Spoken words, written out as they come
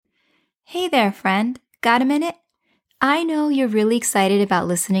Hey there, friend. Got a minute? I know you're really excited about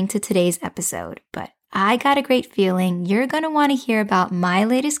listening to today's episode, but I got a great feeling you're going to want to hear about my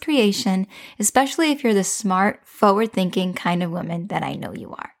latest creation, especially if you're the smart, forward-thinking kind of woman that I know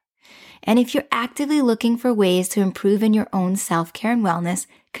you are. And if you're actively looking for ways to improve in your own self-care and wellness,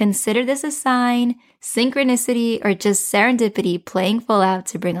 consider this a sign, synchronicity, or just serendipity playing full out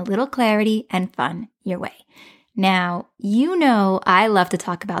to bring a little clarity and fun your way. Now, you know I love to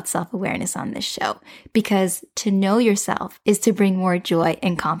talk about self-awareness on this show because to know yourself is to bring more joy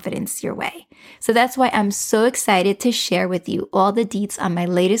and confidence your way. So that's why I'm so excited to share with you all the deets on my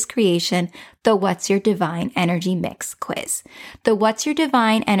latest creation, the What's Your Divine Energy Mix quiz. The What's Your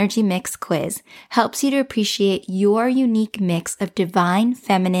Divine Energy Mix quiz helps you to appreciate your unique mix of divine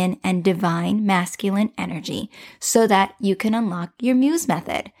feminine and divine masculine energy so that you can unlock your Muse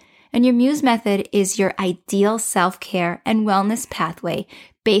method. And your Muse method is your ideal self-care and wellness pathway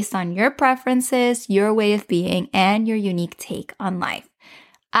based on your preferences, your way of being, and your unique take on life.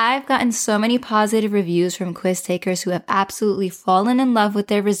 I've gotten so many positive reviews from quiz takers who have absolutely fallen in love with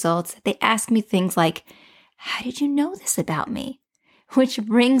their results. They ask me things like, "How did you know this about me?" Which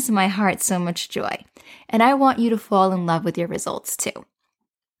brings my heart so much joy. And I want you to fall in love with your results too.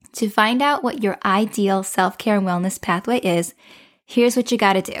 To find out what your ideal self-care and wellness pathway is, here's what you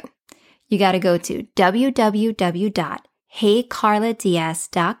got to do. You got to go to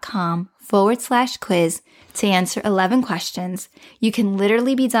www.heycarladiaz.com/quiz to answer 11 questions. You can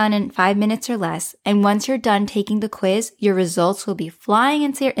literally be done in 5 minutes or less. And once you're done taking the quiz, your results will be flying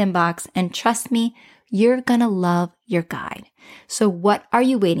into your inbox. And trust me, you're going to love your guide. So what are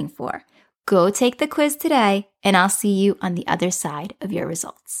you waiting for? Go take the quiz today, and I'll see you on the other side of your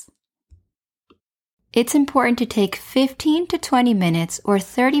results. It's important to take 15 to 20 minutes or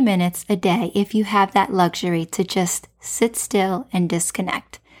 30 minutes a day if you have that luxury to just sit still and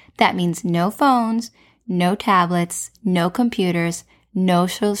disconnect. That means no phones, no tablets, no computers, no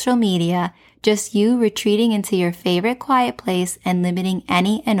social media, just you retreating into your favorite quiet place and limiting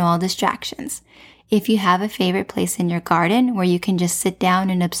any and all distractions. If you have a favorite place in your garden where you can just sit down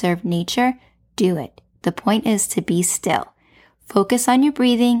and observe nature, do it. The point is to be still. Focus on your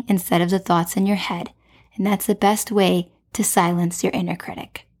breathing instead of the thoughts in your head. And that's the best way to silence your inner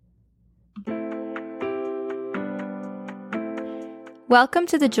critic. Welcome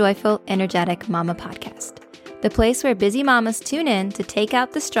to the Joyful Energetic Mama Podcast, the place where busy mamas tune in to take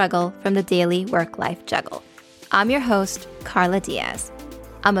out the struggle from the daily work-life juggle. I'm your host, Carla Diaz.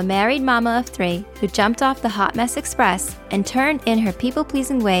 I'm a married mama of 3 who jumped off the Hot Mess Express and turned in her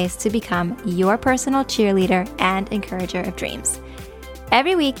people-pleasing ways to become your personal cheerleader and encourager of dreams.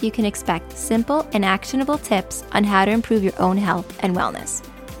 Every week, you can expect simple and actionable tips on how to improve your own health and wellness.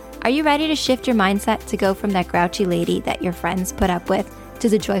 Are you ready to shift your mindset to go from that grouchy lady that your friends put up with to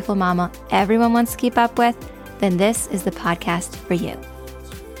the joyful mama everyone wants to keep up with? Then this is the podcast for you.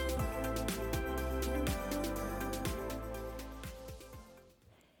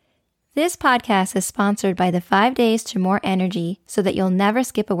 This podcast is sponsored by the 5 Days to More Energy so that you'll never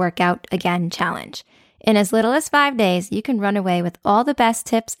skip a workout again challenge. In as little as 5 days, you can run away with all the best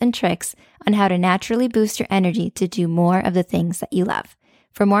tips and tricks on how to naturally boost your energy to do more of the things that you love.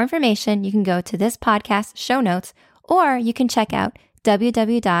 For more information, you can go to this podcast show notes, or you can check out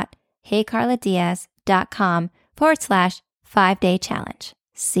www.heycarladiaz.com/5-day challenge.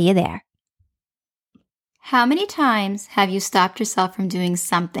 See you there. How many times have you stopped yourself from doing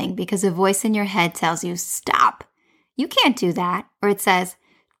something because a voice in your head tells you, stop, you can't do that, or it says,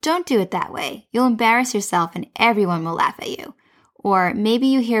 don't do it that way. You'll embarrass yourself and everyone will laugh at you. Or maybe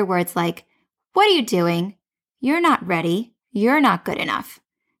you hear words like, what are you doing? You're not ready. You're not good enough.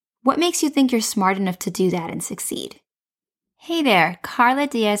 What makes you think you're smart enough to do that and succeed? Hey there, Carla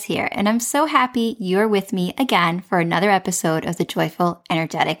Diaz here, and I'm so happy you're with me again for another episode of the Joyful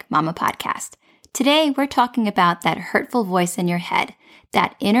Energetic Mama Podcast. Today, we're talking about that hurtful voice in your head,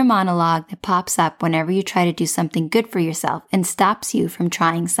 that inner monologue that pops up whenever you try to do something good for yourself and stops you from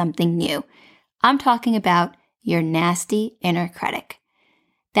trying something new. I'm talking about your nasty inner critic.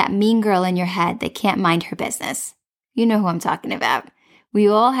 That mean girl in your head that can't mind her business. You know who I'm talking about. We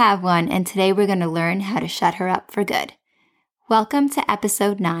all have one, and today we're going to learn how to shut her up for good. Welcome to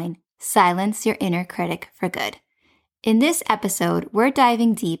episode 9, Silence Your Inner Critic for Good. In this episode, we're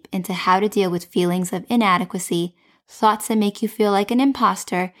diving deep into how to deal with feelings of inadequacy, thoughts that make you feel like an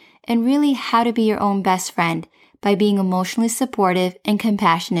imposter, and really how to be your own best friend by being emotionally supportive and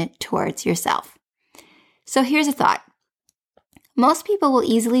compassionate towards yourself. So here's a thought. Most people will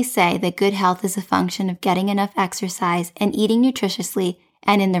easily say that good health is a function of getting enough exercise and eating nutritiously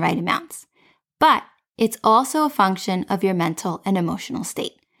and in the right amounts. But it's also a function of your mental and emotional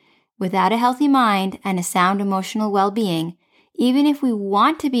state. Without a healthy mind and a sound emotional well-being, even if we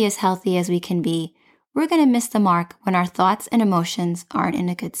want to be as healthy as we can be, we're going to miss the mark when our thoughts and emotions aren't in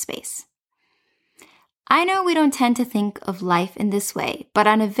a good space. I know we don't tend to think of life in this way, but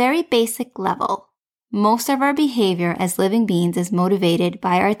on a very basic level, most of our behavior as living beings is motivated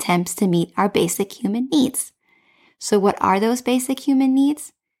by our attempts to meet our basic human needs. So what are those basic human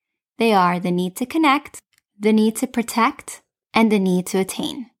needs? They are the need to connect, the need to protect, and the need to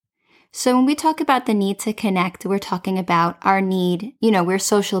attain. So when we talk about the need to connect, we're talking about our need, we're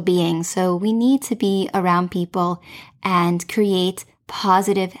social beings, so we need to be around people and create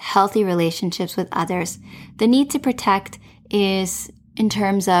positive, healthy relationships with others. The need to protect is in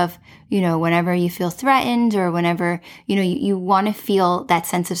terms of, whenever you feel threatened or whenever, you want to feel that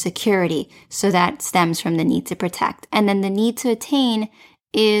sense of security. So that stems from the need to protect. And then the need to attain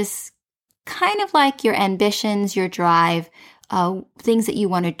is kind of like your ambitions, your drive, things that you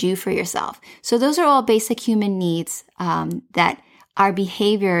want to do for yourself. So those are all basic human needs that our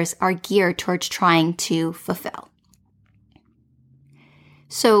behaviors are geared towards trying to fulfill.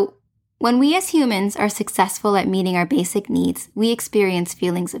 So when we as humans are successful at meeting our basic needs, we experience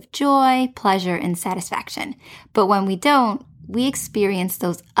feelings of joy, pleasure, and satisfaction. But when we don't, we experience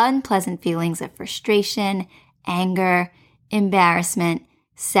those unpleasant feelings of frustration, anger, embarrassment,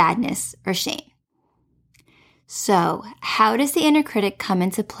 sadness, or shame. So, how does the inner critic come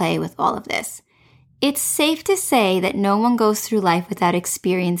into play with all of this? It's safe to say that no one goes through life without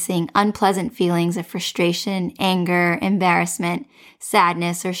experiencing unpleasant feelings of frustration, anger, embarrassment,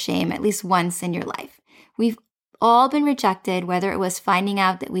 sadness, or shame at least once in your life. We've all been rejected, whether it was finding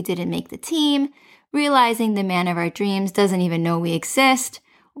out that we didn't make the team, realizing the man of our dreams doesn't even know we exist,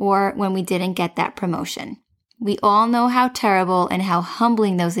 or when we didn't get that promotion. We all know how terrible and how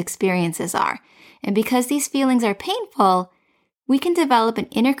humbling those experiences are. And because these feelings are painful, we can develop an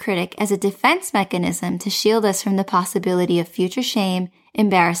inner critic as a defense mechanism to shield us from the possibility of future shame,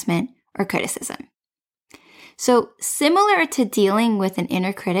 embarrassment, or criticism. So similar to dealing with an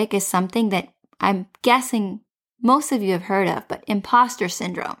inner critic is something that I'm guessing most of you have heard of, but imposter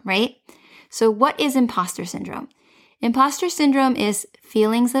syndrome, right? So what is imposter syndrome? Imposter syndrome is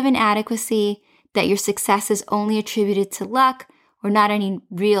feelings of inadequacy, that your success is only attributed to luck or not any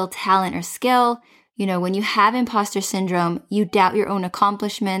real talent or skill. When you have imposter syndrome, you doubt your own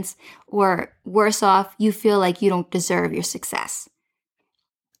accomplishments, or worse off, you feel like you don't deserve your success.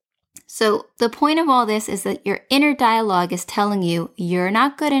 So the point of all this is that your inner dialogue is telling you you're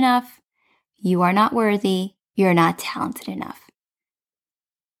not good enough, you are not worthy, you're not talented enough.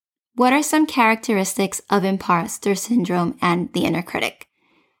 What are some characteristics of imposter syndrome and the inner critic?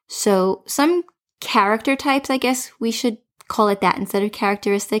 So some character types, I guess we should call it that instead of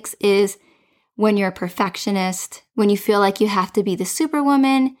characteristics, is when you're a perfectionist, when you feel like you have to be the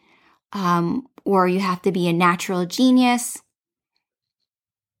superwoman, or you have to be a natural genius,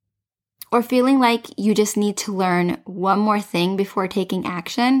 or feeling like you just need to learn one more thing before taking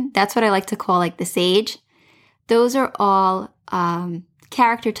action. That's what I like to call like the sage. Those are all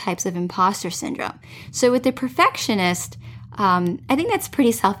character types of imposter syndrome. So with the perfectionist, I think that's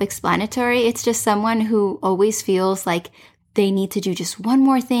pretty self-explanatory. It's just someone who always feels like they need to do just one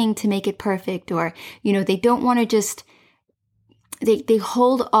more thing to make it perfect, or, they don't want to just, they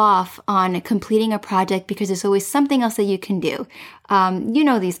hold off on completing a project because there's always something else that you can do.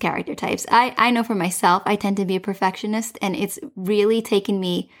 These character types. I know for myself, I tend to be a perfectionist, and it's really taken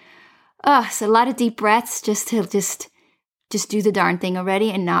me so a lot of deep breaths just to just do the darn thing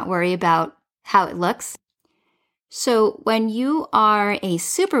already and not worry about how it looks. So when you are a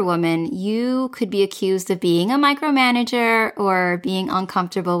superwoman, you could be accused of being a micromanager or being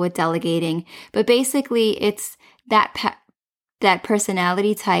uncomfortable with delegating. But basically, it's that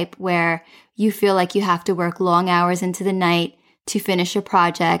personality type where you feel like you have to work long hours into the night to finish a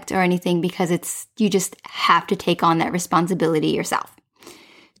project or anything because you just have to take on that responsibility yourself.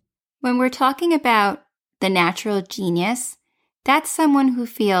 When we're talking about the natural genius, that's someone who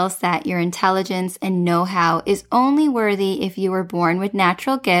feels that your intelligence and know-how is only worthy if you were born with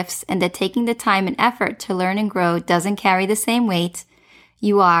natural gifts, and that taking the time and effort to learn and grow doesn't carry the same weight.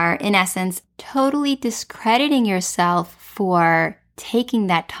 You are, in essence, totally discrediting yourself for taking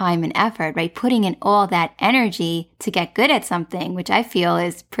that time and effort, right? Putting in all that energy to get good at something, which I feel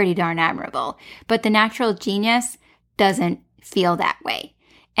is pretty darn admirable. But the natural genius doesn't feel that way.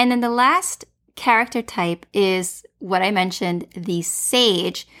 And then the last character type is what I mentioned, the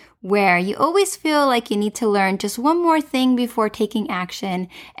sage, where you always feel like you need to learn just one more thing before taking action.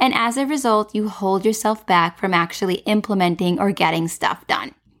 And as a result, you hold yourself back from actually implementing or getting stuff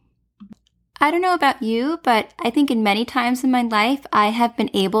done. I don't know about you, but I think in many times in my life, I have been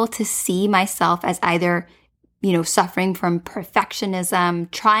able to see myself as either, suffering from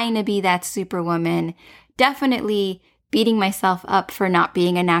perfectionism, trying to be that superwoman, definitely beating myself up for not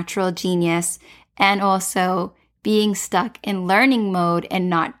being a natural genius, and also being stuck in learning mode and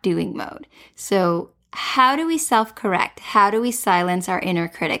not doing mode. So how do we self-correct? How do we silence our inner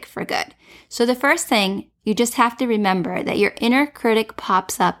critic for good? So the first thing, you just have to remember that your inner critic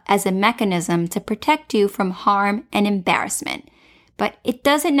pops up as a mechanism to protect you from harm and embarrassment. But it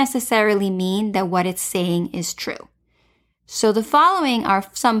doesn't necessarily mean that what it's saying is true. So the following are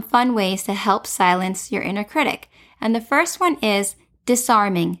some fun ways to help silence your inner critic. And the first one is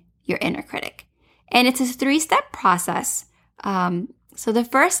disarming your inner critic. And it's a 3-step process. So the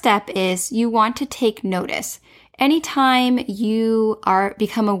first step is you want to take notice. Anytime you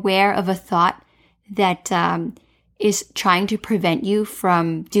become aware of a thought that is trying to prevent you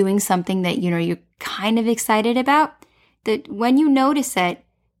from doing something that you're kind of excited about, that when you notice it,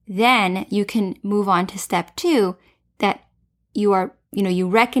 then you can move on to step 2, that you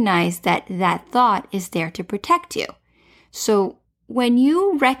recognize that that thought is there to protect you. So when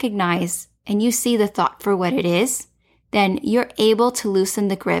you recognize and you see the thought for what it is, then you're able to loosen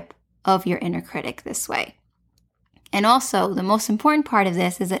the grip of your inner critic this way. And also, the most important part of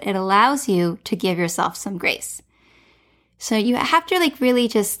this is that it allows you to give yourself some grace. So you have to really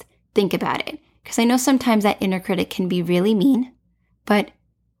just think about it. Because I know sometimes that inner critic can be really mean, but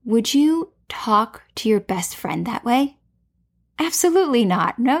would you talk to your best friend that way? Absolutely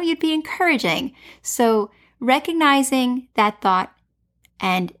not. No, you'd be encouraging. So recognizing that thought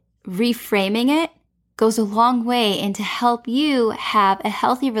and reframing it goes a long way into help you have a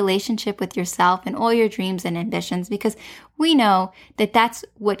healthy relationship with yourself and all your dreams and ambitions, because we know that that's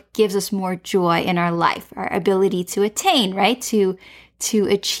what gives us more joy in our life, our ability to attain, right? To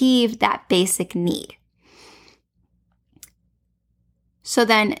achieve that basic need. So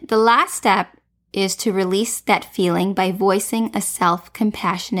then the last step is to release that feeling by voicing a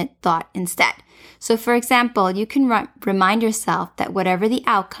self-compassionate thought instead. So for example, you can remind yourself that whatever the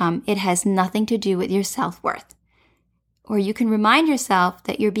outcome, it has nothing to do with your self-worth. Or you can remind yourself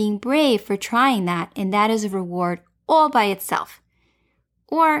that you're being brave for trying that, and that is a reward all by itself.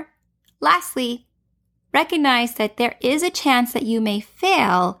 Or lastly, recognize that there is a chance that you may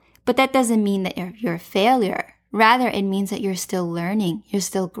fail, but that doesn't mean that you're a failure. Rather, it means that you're still learning, you're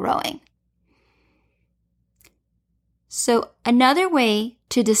still growing. So another way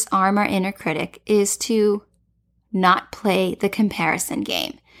to disarm our inner critic is to not play the comparison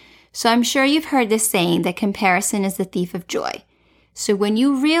game. So I'm sure you've heard this saying that comparison is the thief of joy. So when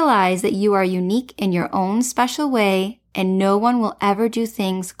you realize that you are unique in your own special way and no one will ever do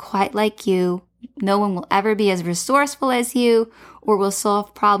things quite like you, no one will ever be as resourceful as you, or will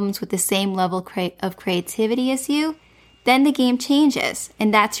solve problems with the same level of creativity as you, then the game changes,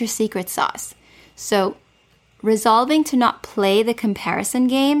 and that's your secret sauce. So resolving to not play the comparison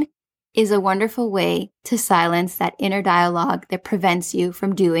game is a wonderful way to silence that inner dialogue that prevents you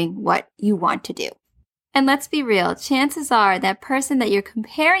from doing what you want to do. And let's be real, chances are that person that you're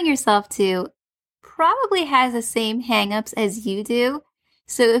comparing yourself to probably has the same hangups as you do.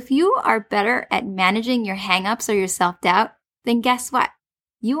 So if you are better at managing your hangups or your self-doubt, then guess what?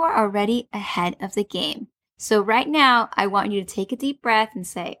 You are already ahead of the game. So right now, I want you to take a deep breath and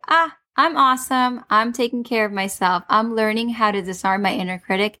say, I'm awesome. I'm taking care of myself. I'm learning how to disarm my inner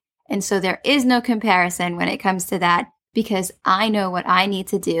critic. And so there is no comparison when it comes to that, because I know what I need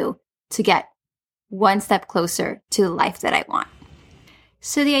to do to get one step closer to the life that I want.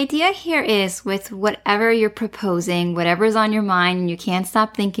 So the idea here is, with whatever you're proposing, whatever's on your mind and you can't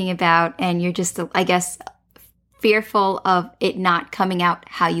stop thinking about, and you're just, I guess, fearful of it not coming out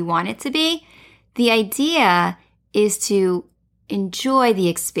how you want it to be, the idea is to enjoy the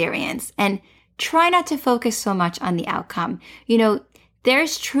experience and try not to focus so much on the outcome.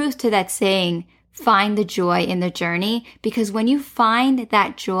 There's truth to that saying, find the joy in the journey, because when you find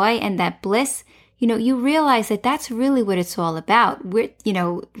that joy and that bliss, you realize that that's really what it's all about.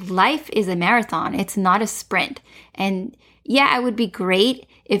 Life is a marathon. It's not a sprint. And yeah, it would be great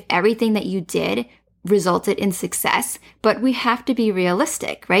if everything that you did resulted in success, but we have to be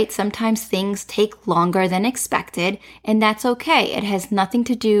realistic, right? Sometimes things take longer than expected, and that's okay. It has nothing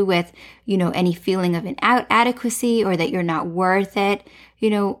to do with, any feeling of inadequacy or that you're not worth it.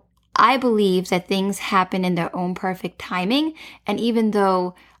 I believe that things happen in their own perfect timing, and even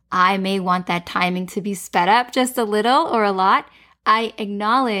though I may want that timing to be sped up just a little or a lot, I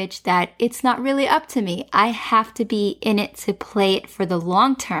acknowledge that it's not really up to me. I have to be in it to play it for the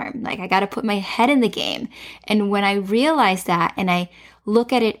long term. I got to put my head in the game. And when I realize that and I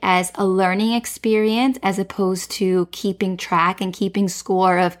look at it as a learning experience as opposed to keeping track and keeping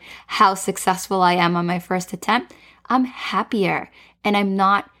score of how successful I am on my first attempt, I'm happier and I'm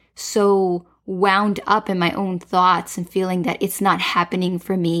not so wound up in my own thoughts and feeling that it's not happening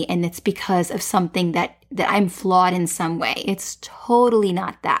for me and it's because of something that I'm flawed in some way. It's totally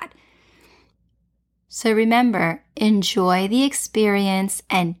not that. So remember, enjoy the experience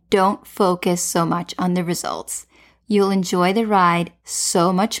and don't focus so much on the results. You'll enjoy the ride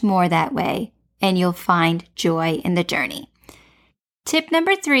so much more that way, and you'll find joy in the journey. Tip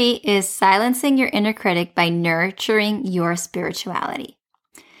number 3 is silencing your inner critic by nurturing your spirituality.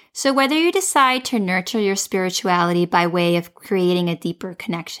 So whether you decide to nurture your spirituality by way of creating a deeper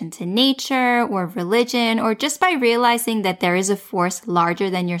connection to nature or religion, or just by realizing that there is a force larger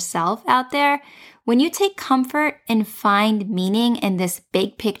than yourself out there, when you take comfort and find meaning in this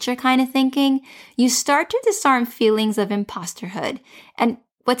big picture kind of thinking, you start to disarm feelings of imposterhood. And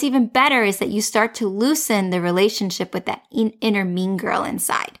what's even better is that you start to loosen the relationship with that inner mean girl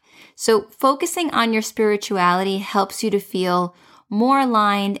inside. So focusing on your spirituality helps you to feel more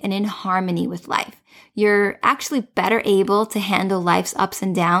aligned and in harmony with life. You're actually better able to handle life's ups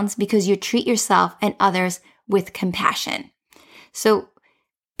and downs because you treat yourself and others with compassion. So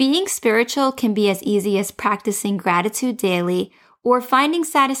being spiritual can be as easy as practicing gratitude daily or finding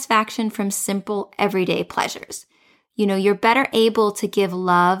satisfaction from simple everyday pleasures. You're better able to give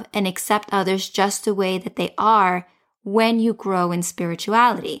love and accept others just the way that they are when you grow in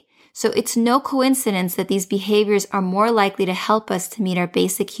spirituality. So it's no coincidence that these behaviors are more likely to help us to meet our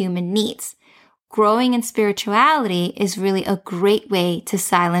basic human needs. Growing in spirituality is really a great way to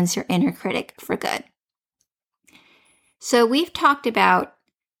silence your inner critic for good. So we've talked about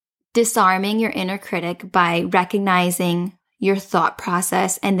disarming your inner critic by recognizing your thought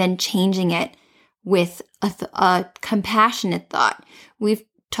process and then changing it with a compassionate thought. We've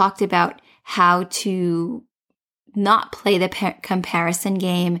talked about how to not play the comparison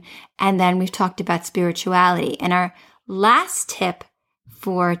game. And then we've talked about spirituality. And our last tip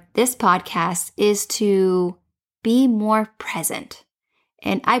for this podcast is to be more present.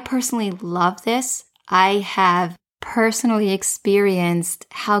 And I personally love this. I have personally experienced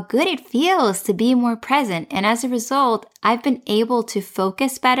how good it feels to be more present. And as a result, I've been able to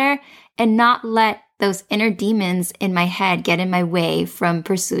focus better and not let those inner demons in my head get in my way from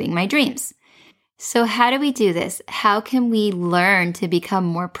pursuing my dreams. So how do we do this? How can we learn to become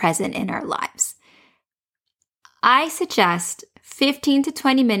more present in our lives? I suggest 15 to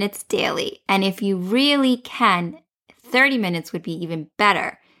 20 minutes daily. And if you really can, 30 minutes would be even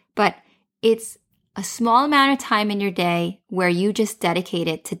better. But it's a small amount of time in your day where you just dedicate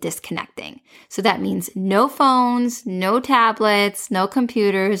it to disconnecting. So that means no phones, no tablets, no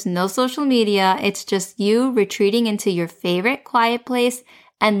computers, no social media. It's just you retreating into your favorite quiet place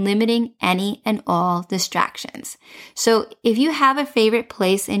and limiting any and all distractions. So if you have a favorite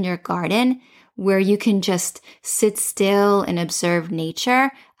place in your garden where you can just sit still and observe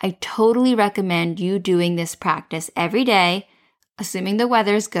nature, I totally recommend you doing this practice every day, assuming the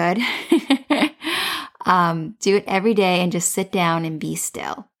weather's good. Do it every day and just sit down and be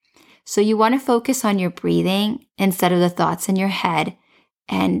still. So you want to focus on your breathing instead of the thoughts in your head.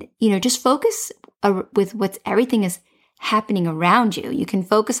 And, just focus with everything is happening around you. You can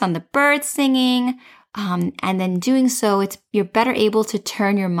focus on the birds singing, and then doing so, you're better able to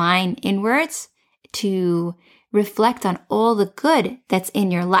turn your mind inwards to reflect on all the good that's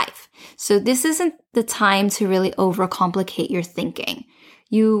in your life. So this isn't the time to really overcomplicate your thinking.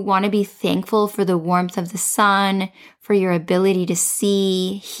 You want to be thankful for the warmth of the sun, for your ability to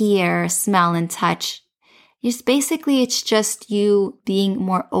see, hear, smell, and touch. It's just you being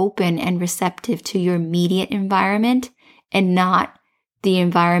more open and receptive to your immediate environment and not the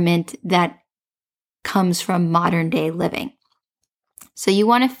environment that comes from modern day living. So you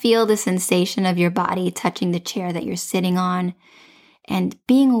want to feel the sensation of your body touching the chair that you're sitting on, and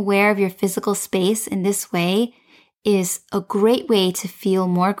being aware of your physical space in this way is a great way to feel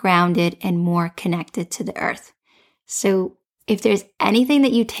more grounded and more connected to the earth. So if there's anything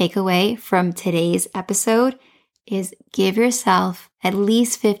that you take away from today's episode, is give yourself at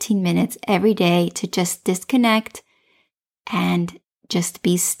least 15 minutes every day to just disconnect and just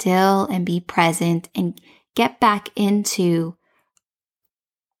be still and be present and get back into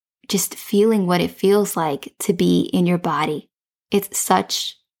just feeling what it feels like to be in your body. It's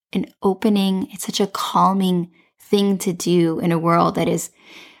such an opening, it's such a calming thing to do in a world that is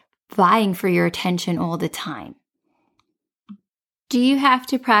vying for your attention all the time. Do you have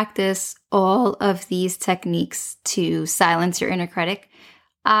to practice all of these techniques to silence your inner critic?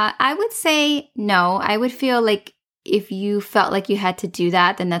 I would say no. I would feel like if you felt like you had to do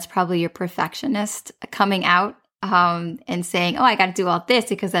that, then that's probably your perfectionist coming out and saying, oh, I got to do all this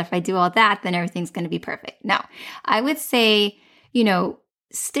because if I do all that, then everything's going to be perfect. No, I would say,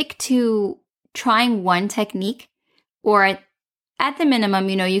 stick to trying one technique, or at the minimum,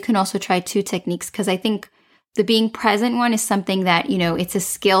 you can also try 2 techniques, because I think the being present one is something that, it's a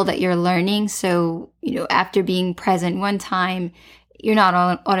skill that you're learning. So, after being present one time, you're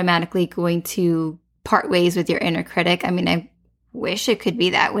not automatically going to part ways with your inner critic. I mean, I wish it could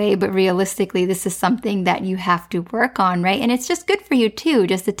be that way, but realistically, this is something that you have to work on, right? And it's just good for you too,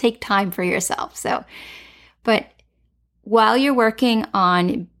 just to take time for yourself. So, but while you're working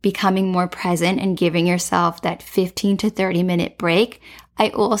on becoming more present and giving yourself that 15 to 30 minute break, I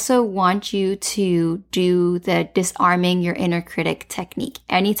also want you to do the disarming your inner critic technique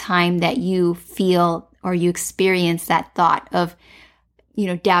anytime that you feel or you experience that thought of,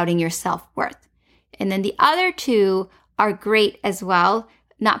 doubting your self-worth. And then the other 2 are great as well.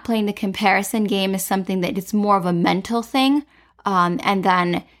 Not playing the comparison game is something that it's more of a mental thing. And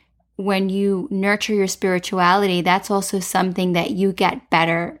then when you nurture your spirituality, that's also something that you get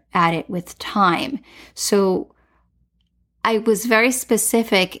better at it with time. So I was very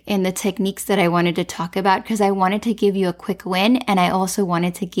specific in the techniques that I wanted to talk about because I wanted to give you a quick win, and I also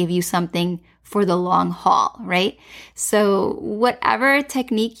wanted to give you something for the long haul, right? So whatever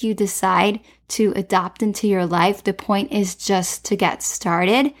technique you decide to adopt into your life, the point is just to get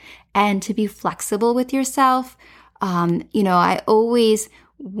started and to be flexible with yourself. I always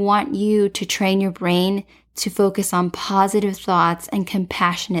want you to train your brain to focus on positive thoughts and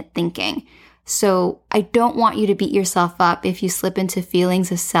compassionate thinking. So I don't want you to beat yourself up if you slip into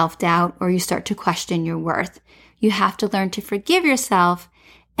feelings of self-doubt or you start to question your worth. You have to learn to forgive yourself.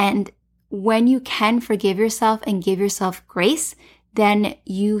 And when you can forgive yourself and give yourself grace, then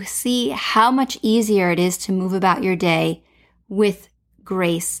you see how much easier it is to move about your day with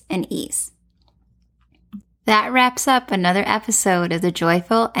grace and ease. That wraps up another episode of the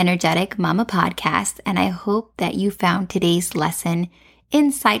Joyful Energetic Mama podcast, and I hope that you found today's lesson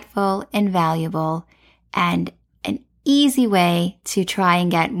insightful and valuable and an easy way to try and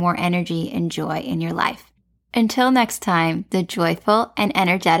get more energy and joy in your life. Until next time, the joyful and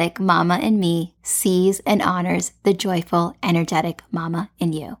energetic mama in me sees and honors the joyful, energetic mama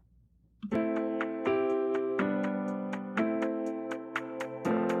in you.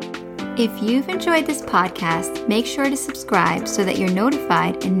 If you've enjoyed this podcast, make sure to subscribe so that you're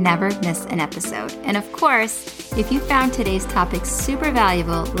notified and never miss an episode. And of course, if you found today's topic super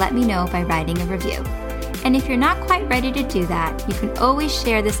valuable, let me know by writing a review. And if you're not quite ready to do that, you can always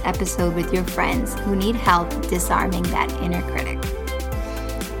share this episode with your friends who need help disarming that inner critic.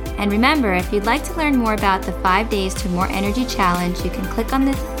 And remember, if you'd like to learn more about the 5 Days to More Energy Challenge, you can click on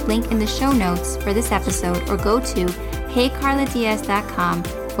the link in the show notes for this episode or go to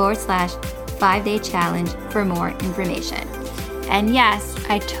heycarladiaz.com/5-day challenge for more information. And yes,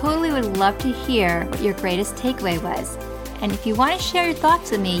 I totally would love to hear what your greatest takeaway was. And if you want to share your thoughts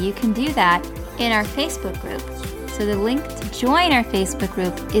with me, you can do that in our Facebook group. So the link to join our Facebook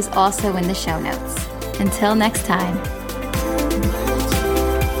group is also in the show notes. Until next time.